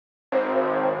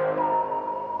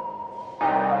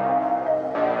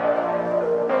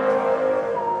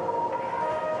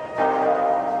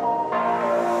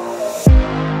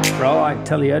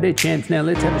Tally-ho there, champs. Now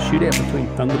let's have a shootout between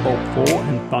Thunderbolt 4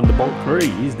 and Thunderbolt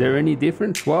 3. Is there any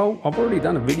difference? Well, I've already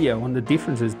done a video on the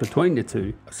differences between the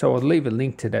two, so I'll leave a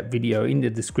link to that video in the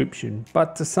description.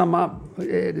 But to sum up,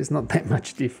 there's not that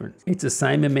much difference. It's the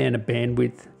same amount of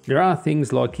bandwidth. There are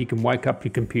things like you can wake up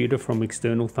your computer from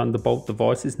external Thunderbolt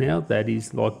devices now. That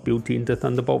is like built into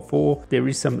Thunderbolt 4. There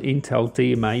is some Intel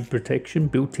DMA protection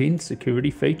built-in security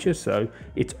feature, so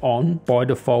it's on by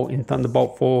default in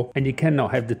Thunderbolt 4, and you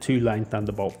cannot have the 2-lane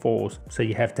Thunderbolt 4s, so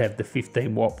you have to have the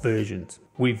 15-watt versions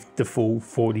with the full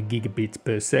 40 gigabits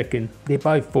per second. They're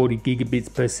both 40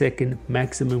 gigabits per second,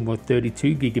 maximum of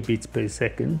 32 gigabits per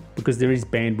second, because there is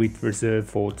bandwidth reserved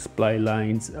for display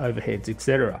lanes, overheads,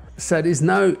 etc. So there's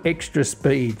no extra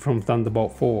speed from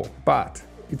Thunderbolt 4, but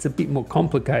it's a bit more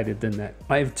complicated than that.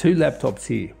 I have two laptops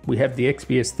here. We have the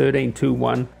XPS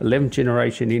 1321 11th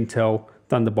generation Intel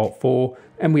Thunderbolt 4,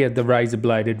 and we have the Razer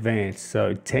Blade Advanced,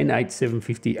 so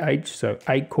 10750H, so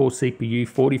 8-core CPU,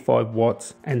 45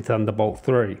 watts, and Thunderbolt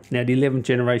 3. Now the 11th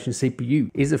generation CPU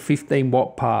is a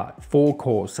 15-watt part, 4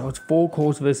 cores, so it's 4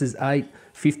 cores versus 8,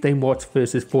 15 watts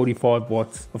versus 45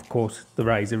 watts. Of course, the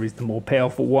Razer is the more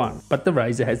powerful one, but the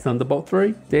Razer has Thunderbolt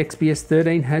 3, the XPS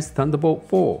 13 has Thunderbolt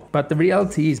 4. But the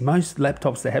reality is most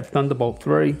laptops that have Thunderbolt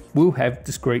 3 will have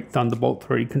discrete Thunderbolt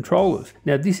 3 controllers.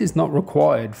 Now this is not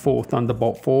required for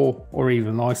Thunderbolt 4 or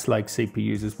even Ice Lake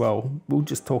CPUs as well. We'll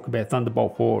just talk about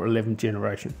Thunderbolt 4 11th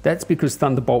generation. That's because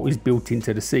Thunderbolt is built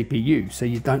into the CPU, so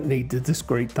you don't need the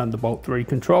discrete Thunderbolt 3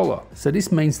 controller. So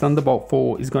this means Thunderbolt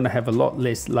 4 is going to have a lot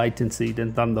less latency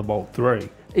than Thunderbolt 3.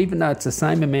 Even though it's the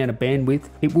same amount of bandwidth,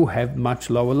 it will have much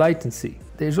lower latency.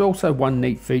 There's also one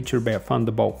neat feature about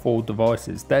Thunderbolt 4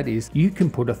 devices, that is, you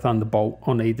can put a Thunderbolt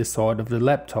on either side of the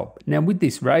laptop. Now with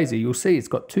this Razer, you'll see it's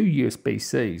got two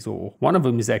USB-Cs, or one of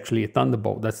them is actually a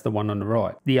Thunderbolt, that's the one on the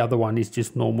right. The other one is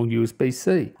just normal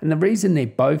USB-C. And the reason they're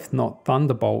both not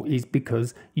Thunderbolt is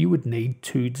because you would need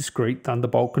two discrete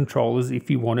Thunderbolt controllers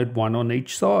if you wanted one on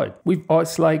each side. With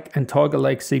Ice Lake and Tiger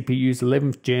Lake CPUs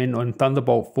 11th gen on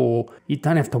Thunderbolt 4, you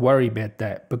don't have to worry about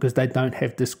that because they don't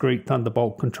have discrete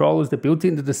Thunderbolt controllers. They're built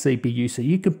into the CPU, so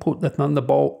you can put the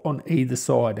Thunderbolt on either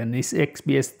side. And this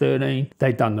XPS 13,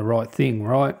 they done the right thing,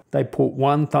 right? They put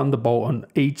one Thunderbolt on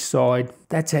each side.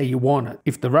 That's how you want it.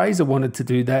 If the Razer wanted to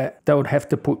do that, they would have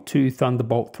to put two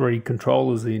Thunderbolt 3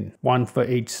 controllers in, one for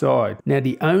each side. Now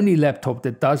the only laptop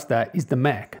that does that is the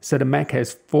Mac. So the Mac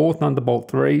has 4 Thunderbolt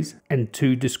 3s and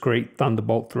 2 discrete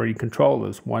Thunderbolt 3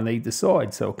 controllers, one either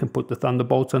side, so it can put the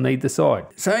Thunderbolts on either side.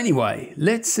 So anyway,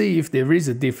 let's see if there is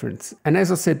a difference. And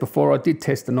as I said before, I did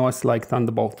test an Ice Lake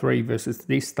Thunderbolt 3 versus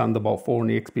this Thunderbolt 4 on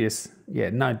the XPS. Yeah,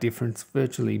 no difference,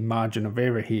 virtually margin of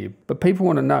error here. But people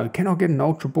want to know, can I get an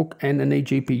Ultrabook and an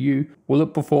eGPU? Will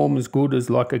it perform as good as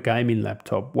like a gaming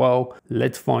laptop? Well,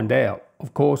 let's find out.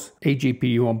 Of course,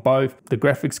 eGPU on both. The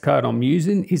graphics card I'm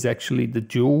using is actually the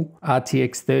Dual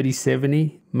RTX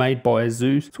 3070 made by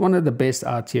Asus. It's one of the best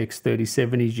RTX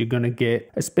 3070s you're going to get,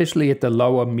 especially at the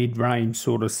lower mid-range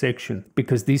sort of section,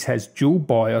 because this has dual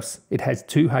BIOS, it has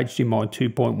 2 HDMI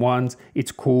 2.1s,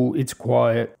 it's cool, it's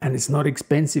quiet, and it's not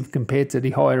expensive compared to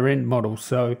the higher end models.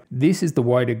 So this is the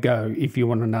way to go if you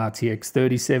want an RTX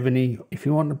 3070. If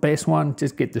you want the best one,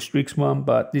 just get the Strix one,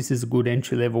 but this is a good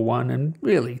entry-level one, and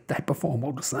really, they perform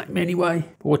all the same anyway.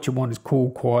 But what you want is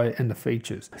cool, quiet, and the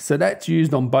features. So that's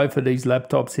used on both of these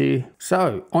laptops here.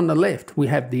 So on the left, we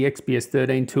have the XPS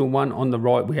 1321. On the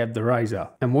right, we have the Razer.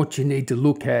 And what you need to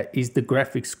look at is the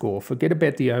graphics score. Forget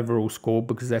about the overall score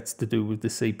because that's to do with the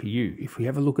CPU. If we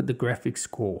have a look at the graphics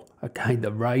score, okay,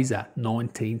 the Razer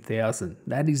 19,000.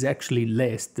 That is actually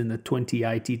less than the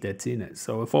 2080 that's in it.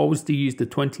 So if I was to use the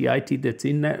 2080 that's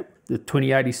in that, the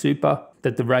 2080 Super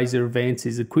that the Razer Advance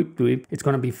is equipped with, it's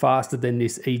going to be faster than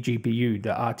this eGPU, the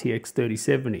RTX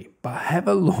 3070. But have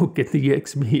a look at the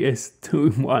XPS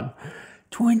 2-in-1.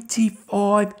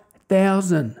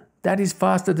 25,000. That is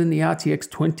faster than the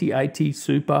RTX 2080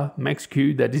 Super Max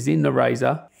Q that is in the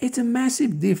Razer. It's a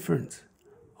massive difference.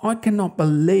 I cannot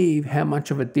believe how much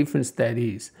of a difference that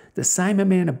is. The same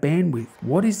amount of bandwidth.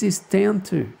 What is this down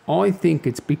to? I think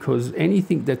it's because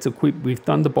anything that's equipped with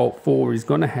Thunderbolt 4 is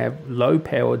going to have low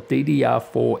power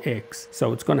DDR4X.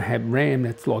 So it's going to have RAM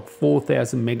that's like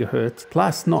 4000 megahertz,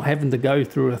 plus not having to go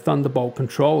through a Thunderbolt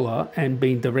controller and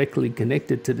being directly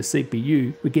connected to the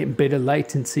CPU. We're getting better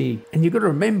latency. And you've got to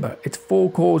remember, it's 4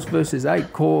 cores versus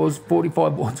 8 cores,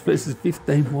 45 watts versus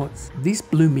 15 watts. This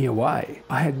blew me away.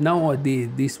 I had no idea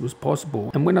this this was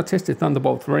possible. And when I tested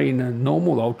Thunderbolt 3 in a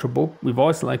normal Ultrabook with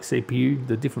Ice Lake CPU,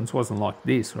 the difference wasn't like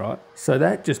this, right? So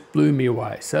that just blew me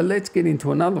away. So let's get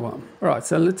into another one. All right,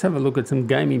 so let's have a look at some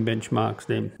gaming benchmarks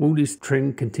then. Will this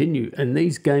trend continue? And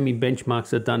these gaming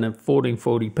benchmarks are done at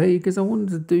 1440p because I wanted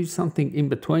to do something in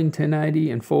between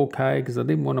 1080 and 4K because I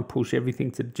didn't want to push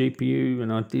everything to the GPU,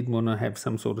 and I did want to have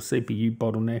some sort of CPU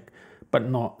bottleneck, but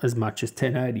not as much as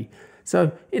 1080.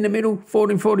 So in the middle,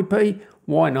 1440p,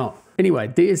 why not? Anyway,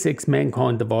 DSX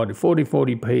Mankind divided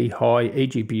 1440p high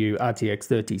eGPU RTX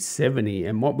 3070,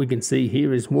 and what we can see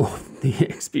here is what the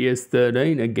XPS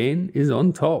 13 again is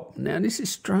on top. Now this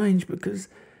is strange because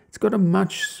it's got a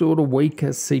much sort of weaker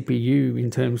CPU in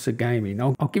terms of gaming.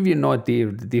 I'll give you an idea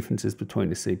of the differences between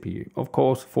the CPU. Of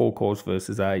course, 4 cores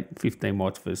versus 8, 15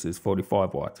 watts versus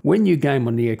 45 watts. When you game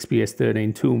on the XPS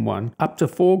 13 2-in-1, up to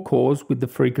 4 cores with the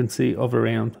frequency of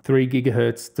around 3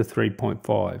 GHz to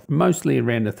 3.5, mostly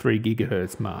around the 3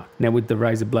 GHz mark. Now with the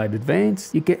Razer Blade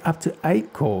Advanced, you get up to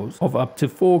 8 cores of up to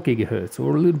 4 GHz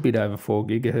or a little bit over 4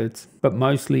 GHz, but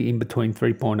mostly in between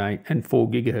 3.8 and 4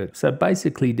 GHz. So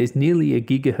basically there's nearly a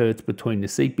gigahertz between the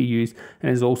CPUs, and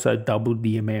has also doubled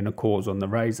the amount of cores on the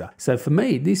Razer. So for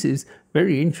me, this is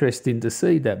very interesting to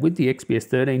see that with the XPS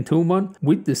 13 2-in-1,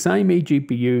 with the same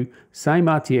eGPU, same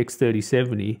RTX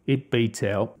 3070, it beats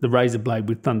out the Razer Blade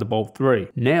with Thunderbolt 3.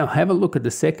 Now have a look at the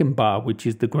second bar, which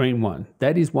is the green one.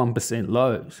 That is 1%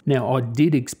 lows. Now I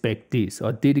did expect this.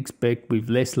 I did expect with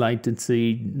less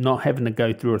latency, not having to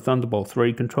go through a Thunderbolt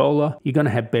 3 controller, you're going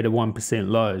to have better 1%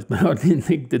 lows, but I didn't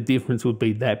think the difference would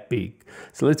be that big.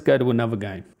 So let's go to another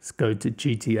game. Let's go to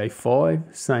GTA 5,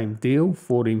 same deal,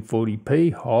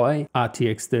 1440p high,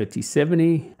 RTX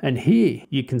 3070, and here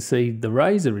you can see the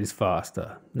Razer is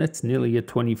faster. That's nearly a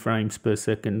 20 frames per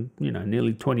second, you know,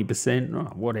 nearly 20%,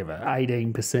 or whatever,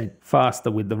 18%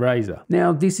 faster with the Razer.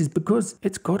 Now this is because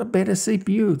it's got a better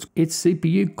CPU. Its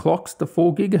CPU clocks to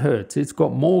 4 GHz. It's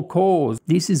got more cores.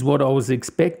 This is what I was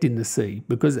expecting to see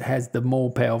because it has the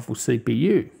more powerful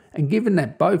CPU. And given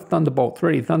that both Thunderbolt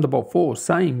 3 and Thunderbolt 4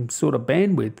 same sort of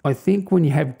bandwidth, I think when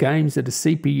you have games that are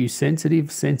CPU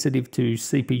sensitive to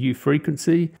CPU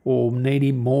frequency or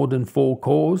needing more than 4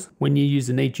 cores, when you use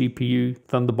an eGPU,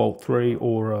 Thunderbolt 3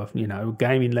 or a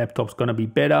gaming laptop's going to be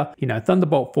better.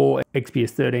 Thunderbolt 4, XPS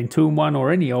 13 2-in-1 or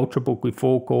any Ultrabook with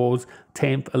 4 cores,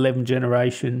 10th, 11th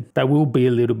generation, they will be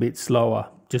a little bit slower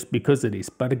just because of this.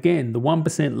 But again, the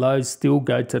 1% lows still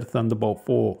go to the Thunderbolt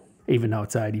 4. Even though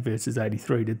it's 80 versus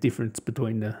 83, the difference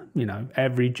between the,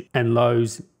 average and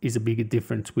lows is a bigger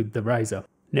difference with the Razer.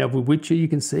 Now with Witcher, you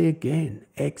can see again,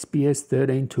 XPS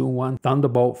 13 2-in-1,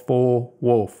 Thunderbolt 4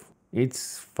 Wolf.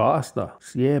 It's faster.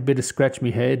 So yeah, a bit of scratch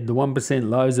me head. The 1%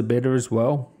 lows are better as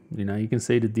well. You can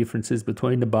see the differences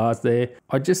between the bars there.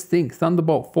 I just think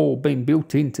Thunderbolt 4 being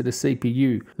built into the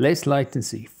CPU, less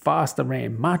latency, faster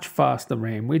RAM, much faster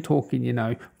RAM. We're talking,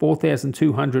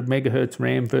 4,200 megahertz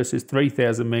RAM versus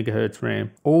 3,000 megahertz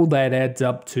RAM. All that adds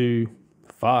up to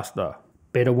faster,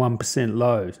 better 1%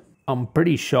 lows. I'm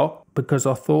pretty shocked because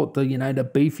I thought the, the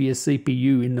beefier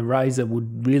CPU in the Razer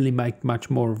would really make much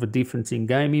more of a difference in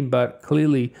gaming, but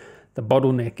clearly the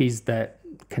bottleneck is that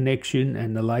connection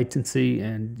and the latency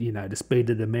and the speed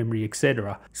of the memory,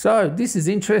 etc. So this is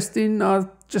interesting. I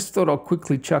just thought I'll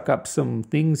quickly chuck up some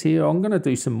things here. I'm going to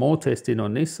do some more testing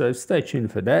on this, so stay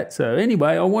tuned for that. So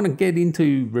anyway, I want to get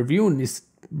into reviewing this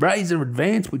Razer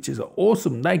Advanced, which is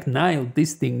awesome. They nailed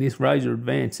this thing, this Razer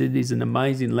Advanced. It is an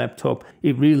amazing laptop.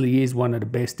 It really is one of the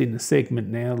best in the segment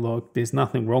now. Like, there's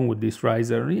nothing wrong with this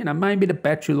Razer. Maybe the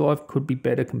battery life could be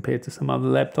better compared to some other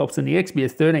laptops. And the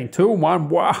XPS 13 2-in-1,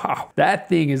 wow, that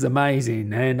thing is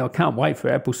amazing. And I can't wait for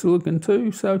Apple Silicon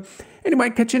too. So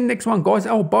anyway, catch you in the next one, guys.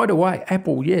 Oh, by the way,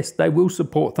 Apple, yes, they will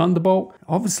support Thunderbolt.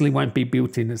 Obviously won't be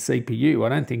built in a CPU. I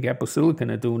don't think Apple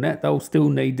Silicon are doing that. They'll still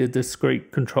need a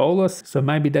discrete controller. So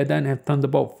maybe they don't have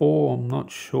Thunderbolt 4. I'm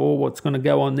not sure what's going to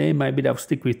go on there. Maybe they'll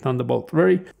stick with Thunderbolt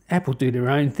 3. Apple do their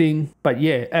own thing. But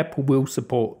yeah, Apple will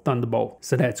support Thunderbolt.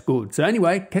 So that's good. So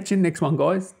anyway, catch you in the next one,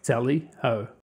 guys. Tally ho.